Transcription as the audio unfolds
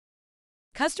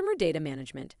Customer data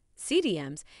management,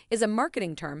 CDMs, is a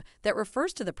marketing term that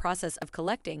refers to the process of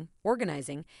collecting,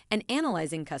 organizing, and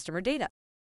analyzing customer data.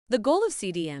 The goal of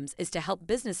CDMs is to help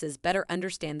businesses better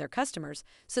understand their customers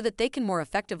so that they can more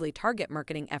effectively target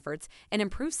marketing efforts and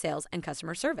improve sales and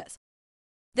customer service.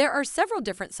 There are several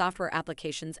different software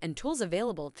applications and tools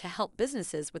available to help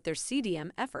businesses with their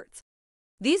CDM efforts.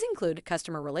 These include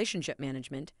customer relationship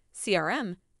management,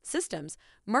 CRM, systems,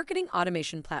 marketing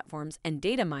automation platforms, and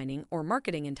data mining or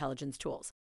marketing intelligence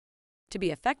tools. To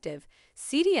be effective,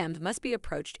 CDMs must be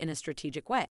approached in a strategic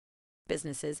way.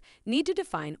 Businesses need to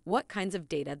define what kinds of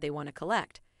data they want to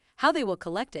collect, how they will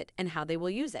collect it, and how they will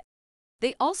use it.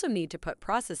 They also need to put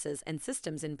processes and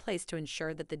systems in place to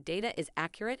ensure that the data is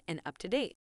accurate and up to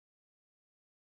date.